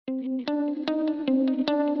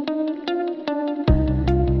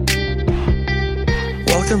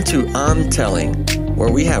Welcome to I'm Telling, where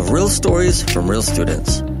we have real stories from real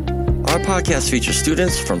students. Our podcast features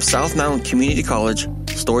students from South Mountain Community College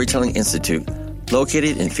Storytelling Institute,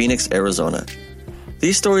 located in Phoenix, Arizona.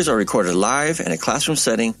 These stories are recorded live in a classroom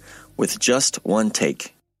setting with just one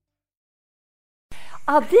take.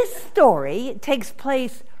 This story takes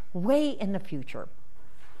place way in the future.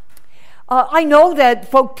 I know that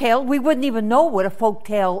folktale, we wouldn't even know what a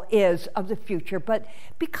folktale is of the future, but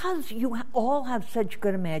because you all have such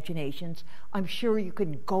good imaginations, I'm sure you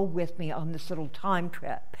can go with me on this little time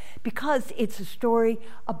trip, because it's a story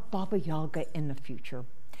of Baba Yaga in the future.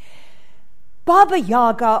 Baba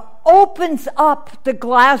Yaga opens up the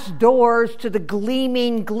glass doors to the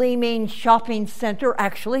gleaming shopping center.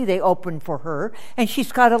 Actually, they open for her, and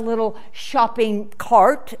she's got a little shopping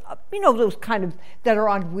cart, those kind of that are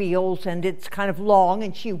on wheels, and it's kind of long,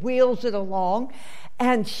 and she wheels it along,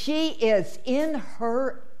 and she is in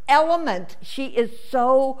her element. She is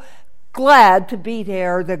so glad to be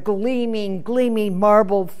there. The gleaming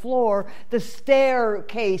marble floor, the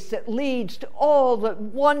staircase that leads to all the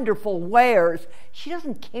wonderful wares. She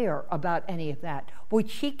doesn't care about any of that. What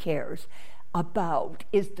she cares about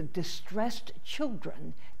is the distressed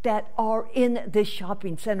children that are in the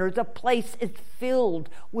shopping center. The place is filled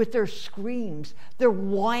with their screams, their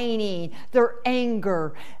whining, their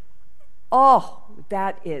anger. Oh,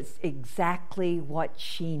 that is exactly what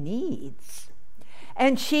she needs.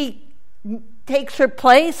 And she takes her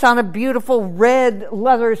place on a beautiful red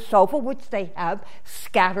leather sofa, which they have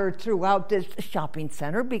scattered throughout this shopping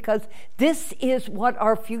center, because this is what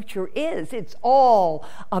our future is. It's all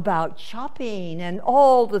about shopping and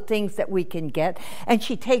all the things that we can get. And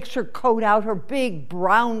she takes her coat out, her big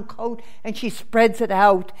brown coat, and she spreads it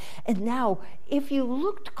out. And now, if you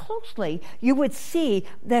looked closely, you would see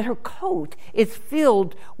that her coat is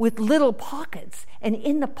filled with little pockets. And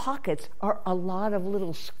in the pockets are a lot of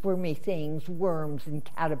little squirmy things, worms and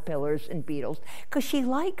caterpillars and beetles, because she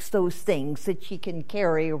likes those things that she can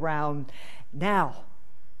carry around. Now,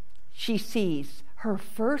 she sees her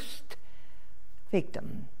first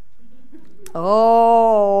victim.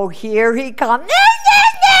 Oh, here he comes.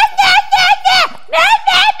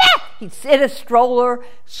 He's in a stroller,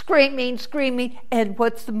 screaming, and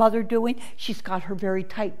what's the mother doing? She's got her very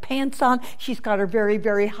tight pants on, she's got her very,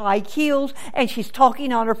 very high heels, and she's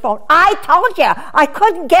talking on her phone. I told you I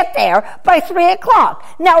couldn't get there by 3 o'clock.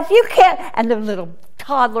 Now if you can't, and the little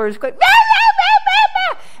toddler is going, bah, bah, bah,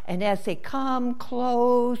 bah, bah. And as they come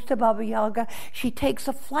close to Baba Yaga, she takes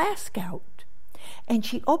a flask out, and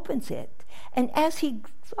she opens it, and as he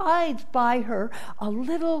glides by her, a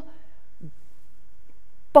little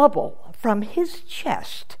bubble from his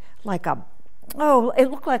chest, it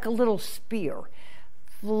looked like a little spear,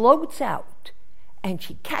 floats out, and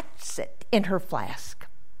she catches it in her flask.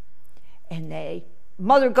 And the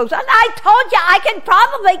mother goes, I told you I can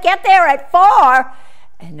probably get there at 4.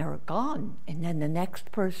 And they're gone. And then the next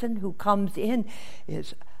person who comes in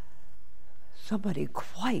is somebody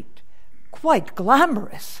quite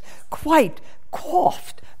glamorous, quite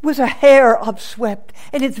coiffed, with her hair upswept,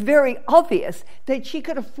 and it's very obvious that she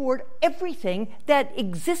could afford everything that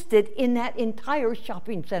existed in that entire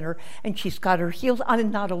shopping center. And she's got her heels on,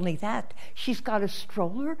 and not only that, she's got a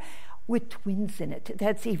stroller with twins in it.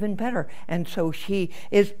 That's even better. And so she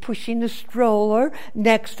is pushing the stroller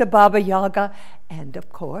next to Baba Yaga, and of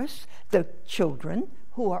course, the children,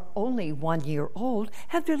 who are only 1 year old,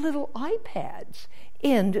 have their little iPads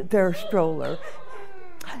in their stroller.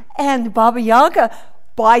 And Baba Yaga,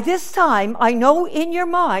 by this time, I know in your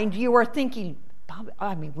mind you are thinking,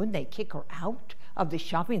 wouldn't they kick her out of the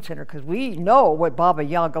shopping center? Because we know what Baba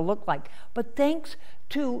Yaga looked like. But thanks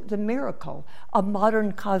to the miracle of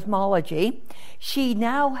modern cosmology, she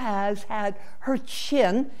now has had her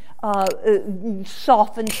chin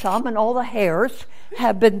softened some, and all the hairs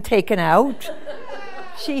have been taken out.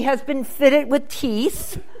 She has been fitted with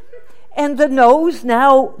teeth. And the nose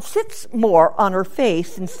now sits more on her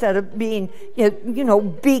face instead of being,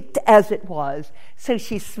 beaked as it was. So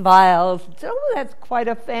she smiles and says, oh, that's quite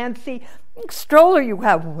a fancy stroller you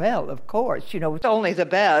have. Well, of course, it's only the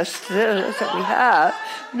best that we have.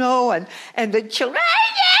 No, and the children,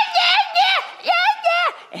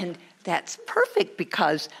 and that's perfect,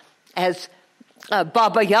 because as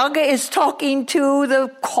Baba Yaga is talking to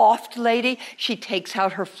the coughed lady, she takes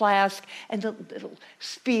out her flask, and the little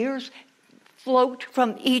spears float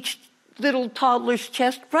from each little toddler's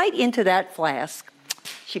chest right into that flask.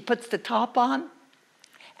 She puts the top on,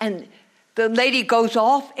 and the lady goes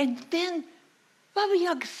off, and then Baba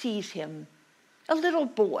Yaga sees him, a little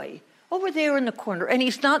boy over there in the corner. And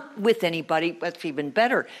he's not with anybody. That's even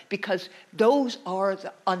better, because those are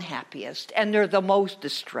the unhappiest and they're the most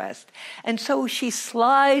distressed. And so she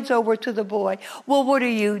slides over to the boy. Well, what are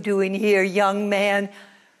you doing here, young man?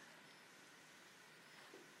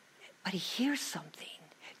 But he hears something,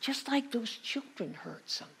 just like those children heard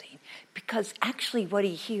something. Because actually what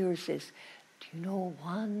he hears is, do you know,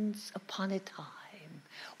 once upon a time,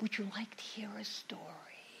 would you like to hear a story?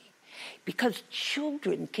 Because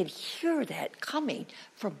children can hear that coming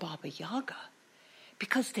from Baba Yaga,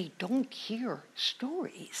 because they don't hear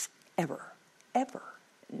stories ever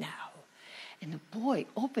now. And the boy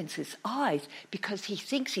opens his eyes because he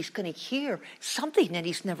thinks he's going to hear something that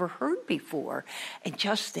he's never heard before. And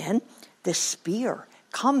just then, the spear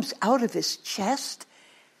comes out of his chest,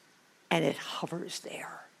 and it hovers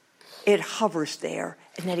there. It hovers there,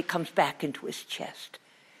 and then it comes back into his chest.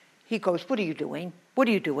 He goes, what are you doing? What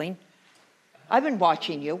are you doing? I've been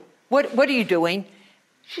watching you. What are you doing?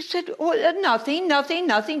 She said,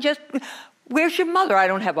 nothing. Just, where's your mother? I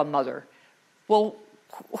don't have a mother. Well,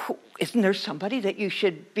 isn't there somebody that you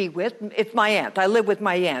should be with? It's my aunt. I live with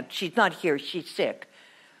my aunt. She's not here. She's sick.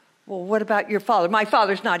 Well, what about your father? My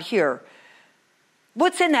father's not here.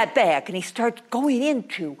 What's in that bag? And he starts going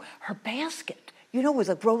into her basket, with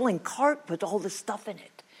a rolling cart with all the stuff in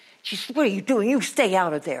it. She says, what are you doing? You stay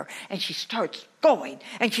out of there. And she starts going,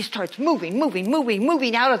 and she starts moving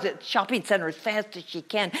out of the shopping center as fast as she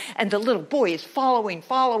can. And the little boy is following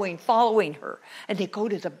her. And they go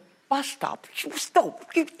to the bus stop. She says, no,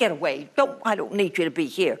 you get away. I don't need you to be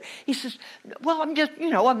here. He says, well, I'm just,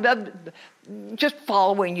 I'm just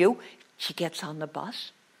following you. She gets on the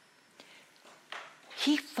bus.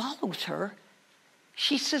 He follows her.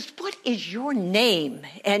 She says, what is your name?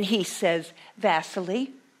 And he says,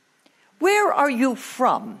 Vasily. Where are you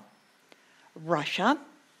from? Russia.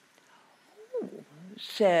 Oh,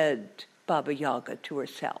 said Baba Yaga to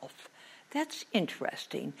herself. That's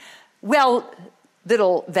interesting. Well,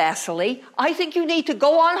 little Vasily, I think you need to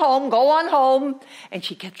go on home. And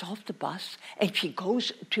she gets off the bus and she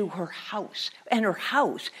goes to her house. And her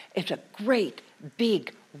house is a great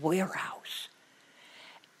big warehouse.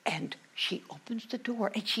 And she opens the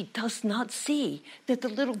door and she does not see that the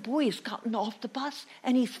little boy has gotten off the bus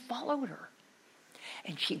and he's followed her.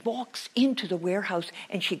 And she walks into the warehouse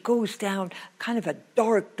and she goes down kind of a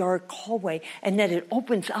dark hallway, and then it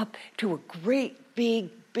opens up to a great big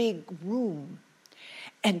room.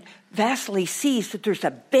 And Vasily sees that there's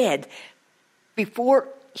a bed. Before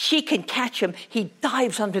she can catch him, he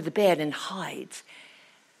dives under the bed and hides.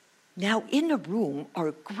 Now in the room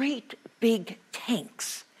are great big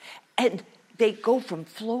tanks. And they go from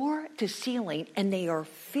floor to ceiling, and they are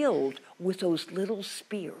filled with those little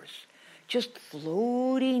spears, just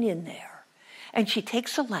floating in there. And she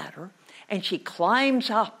takes a ladder, and she climbs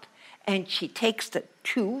up, and she takes the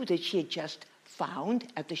two that she had just found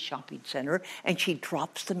at the shopping center, and she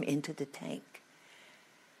drops them into the tank.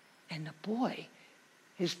 And the boy,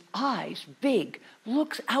 his eyes big,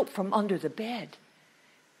 looks out from under the bed.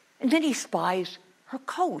 And then he spies her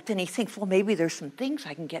coat, and he thinks, well, maybe there's some things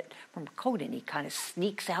I can get from her coat. And he kind of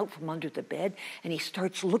sneaks out from under the bed, and he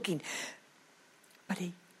starts looking. But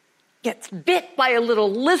he gets bit by a little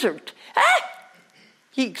lizard. Ah!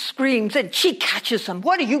 He screams, and she catches him.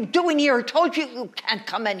 What are you doing here? I told you you can't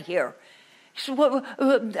come in here. He says, well,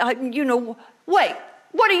 wait,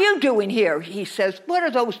 what are you doing here? He says, what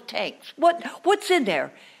are those tanks? What's in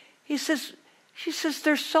there? She says,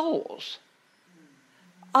 they're souls.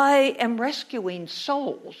 I am rescuing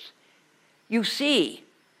souls. You see,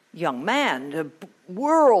 young man, the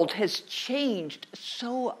world has changed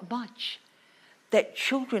so much that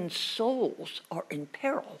children's souls are in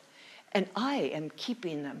peril, and I am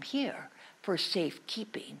keeping them here for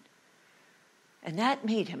safekeeping. And that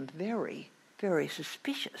made him very, very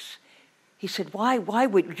suspicious. He said, why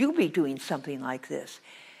would you be doing something like this?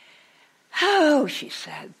 Oh, she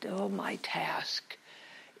said, my task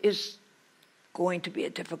is going to be a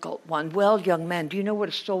difficult one. Well, young man, do you know what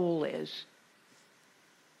a soul is?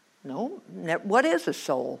 No? What is a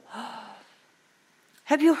soul?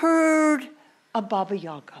 Have you heard of Baba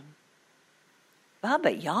Yaga?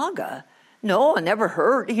 Baba Yaga? No, I never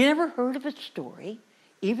heard. You never heard of a story,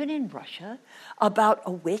 even in Russia, about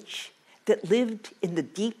a witch that lived in the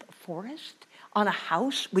deep forest on a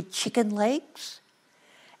house with chicken legs?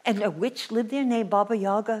 And a witch lived there named Baba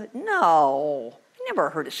Yaga? No.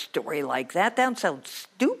 Never heard a story like that. That sounds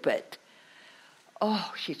stupid.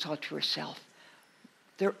 Oh, she thought to herself,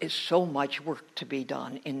 there is so much work to be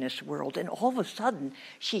done in this world. And all of a sudden,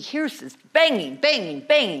 she hears this banging.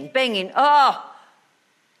 Ah,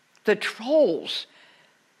 the trolls.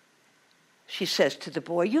 she says to the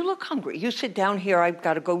boy, you look hungry. You sit down here. I've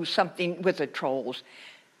got to go something with the trolls.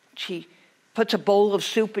 She puts a bowl of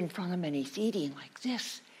soup in front of him, and he's eating like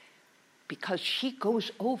this because she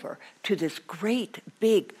goes over to this great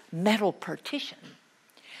big metal partition,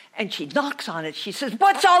 and she knocks on it. She says,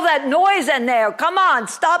 what's all that noise in there? Come on,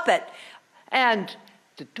 stop it. And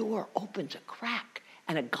the door opens a crack,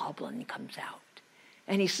 and a goblin comes out.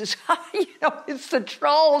 And he says, it's the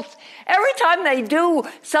trolls. Every time they do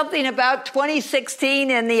something about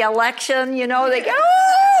 2016 and the election, they get,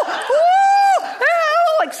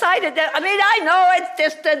 all excited. I know it's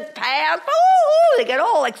distant past. They get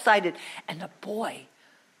all excited. And the boy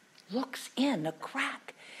looks in the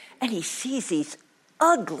crack, and he sees these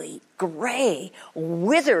ugly, gray,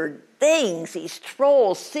 withered things, these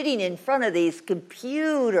trolls sitting in front of these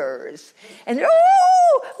computers. And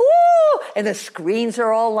and the screens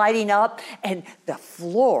are all lighting up, and the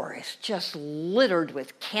floor is just littered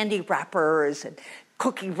with candy wrappers and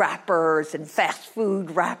cookie wrappers and fast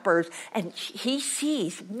food wrappers. And he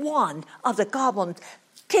sees one of the goblins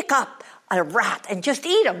pick up a rat and just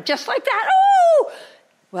eat him, just like that.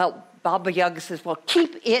 Well, Baba Yaga says, well,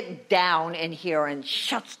 keep it down in here, and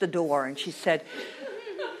shuts the door. And she said,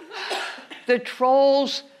 the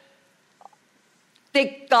trolls,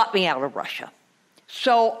 they got me out of Russia.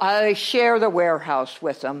 So I share the warehouse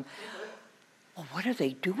with them. Well, what are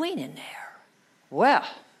they doing in there? Well,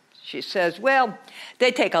 she says,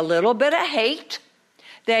 they take a little bit of hate.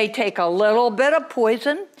 They take a little bit of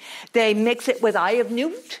poison. They mix it with eye of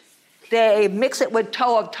newt. They mix it with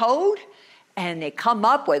toe of toad. And they come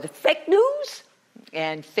up with fake news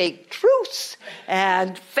and fake truths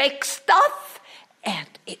and fake stuff. And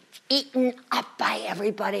it's eaten up by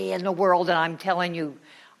everybody in the world. And I'm telling you,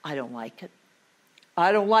 I don't like it.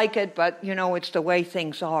 I don't like it, but, it's the way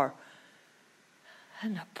things are.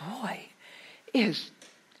 And the boy is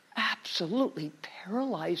absolutely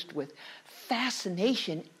paralyzed with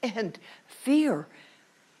fascination and fear.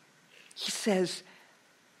 He says,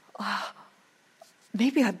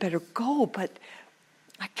 maybe I better go, but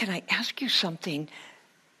can I ask you something?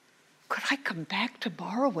 Could I come back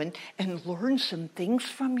tomorrow and learn some things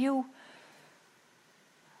from you?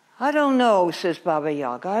 I don't know, says Baba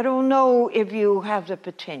Yaga. I don't know if you have the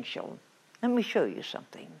potential. Let me show you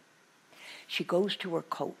something. She goes to her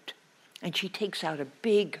coat, and she takes out a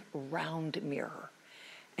big round mirror,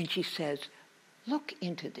 and she says, look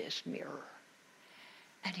into this mirror.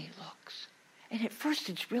 And he looks, and at first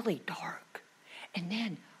it's really dark. And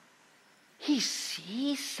then he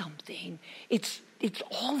sees something. It's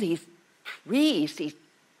all these trees, these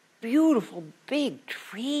beautiful big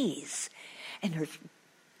trees. And there's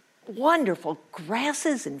wonderful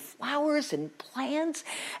grasses and flowers and plants.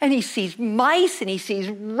 And he sees mice and he sees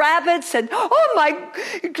rabbits. And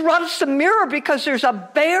he drops the mirror because there's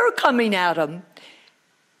a bear coming at him.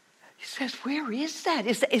 He says, where is that?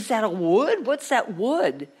 Is that a wood? What's that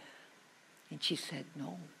wood? And she said,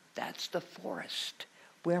 no. That's the forest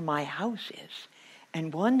where my house is.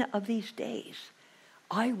 And one of these days,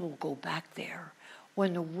 I will go back there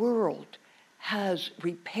when the world has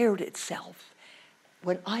repaired itself,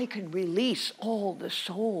 when I can release all the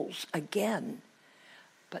souls again.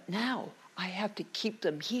 But now I have to keep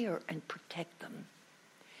them here and protect them.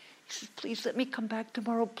 He says, please let me come back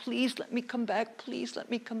tomorrow. Please let me come back. Please let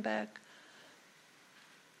me come back.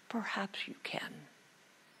 Perhaps you can.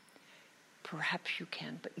 Perhaps you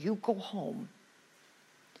can, but you go home.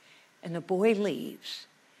 And the boy leaves.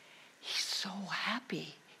 He's so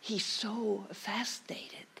happy. He's so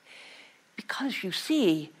fascinated. Because you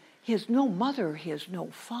see, he has no mother, he has no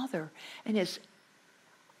father. And his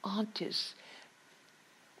aunt is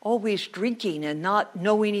always drinking and not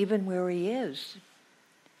knowing even where he is.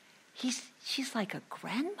 She's like a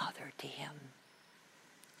grandmother to him.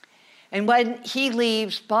 And when he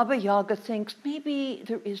leaves, Baba Yaga thinks maybe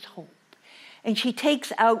there is hope. And she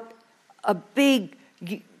takes out a big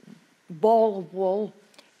ball of wool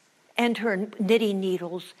and her knitting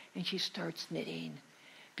needles, and she starts knitting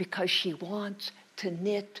because she wants to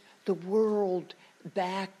knit the world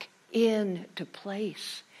back into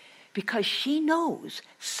place, because she knows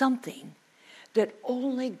something that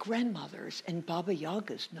only grandmothers and Baba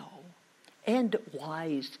Yagas know, and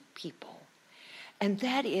wise people. And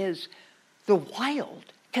that is, the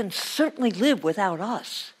wild can certainly live without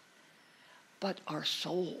us, but our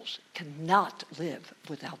souls cannot live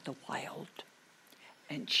without the wild.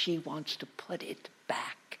 And she wants to put it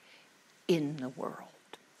back in the world.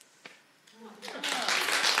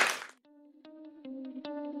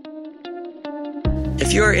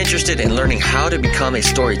 If you are interested in learning how to become a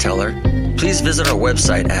storyteller, please visit our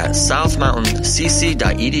website at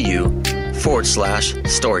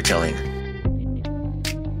southmountaincc.edu/storytelling.